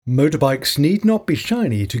Motorbikes need not be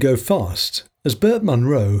shiny to go fast, as Burt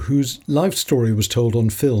Munro, whose life story was told on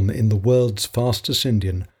film in The World's Fastest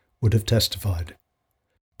Indian, would have testified.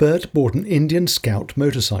 Burt bought an Indian Scout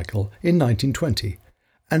motorcycle in 1920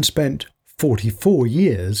 and spent 44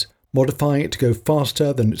 years modifying it to go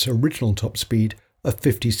faster than its original top speed of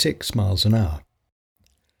 56 miles an hour.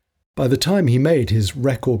 By the time he made his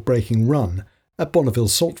record-breaking run at Bonneville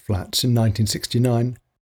Salt Flats in 1969,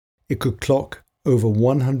 it could clock over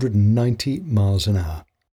 190 miles an hour.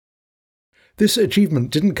 This achievement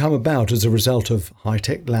didn't come about as a result of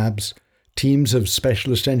high-tech labs, teams of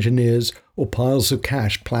specialist engineers, or piles of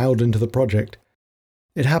cash ploughed into the project.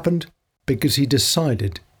 It happened because he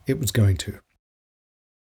decided it was going to.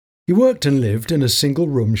 He worked and lived in a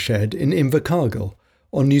single-room shed in Invercargill,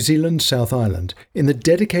 on New Zealand's South Island, in the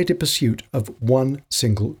dedicated pursuit of one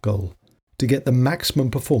single goal: to get the maximum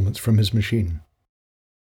performance from his machine.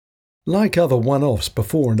 Like other one-offs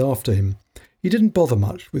before and after him, he didn't bother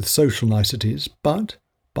much with social niceties, but,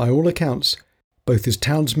 by all accounts, both his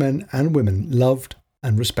townsmen and women loved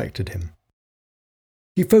and respected him.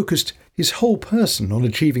 He focused his whole person on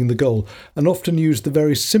achieving the goal and often used the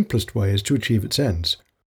very simplest ways to achieve its ends.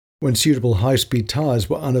 When suitable high-speed tyres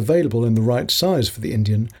were unavailable in the right size for the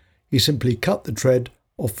Indian, he simply cut the tread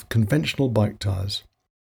off conventional bike tyres.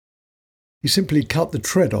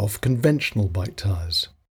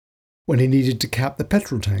 When he needed to cap the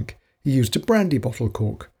petrol tank, he used a brandy bottle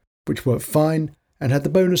cork, which worked fine and had the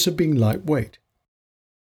bonus of being lightweight.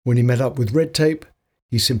 When he met up with red tape,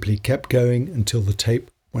 he simply kept going until the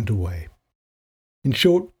tape went away. In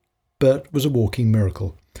short, Burt was a walking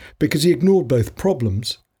miracle, because he ignored both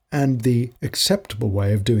problems and the acceptable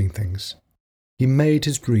way of doing things. He made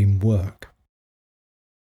his dream work.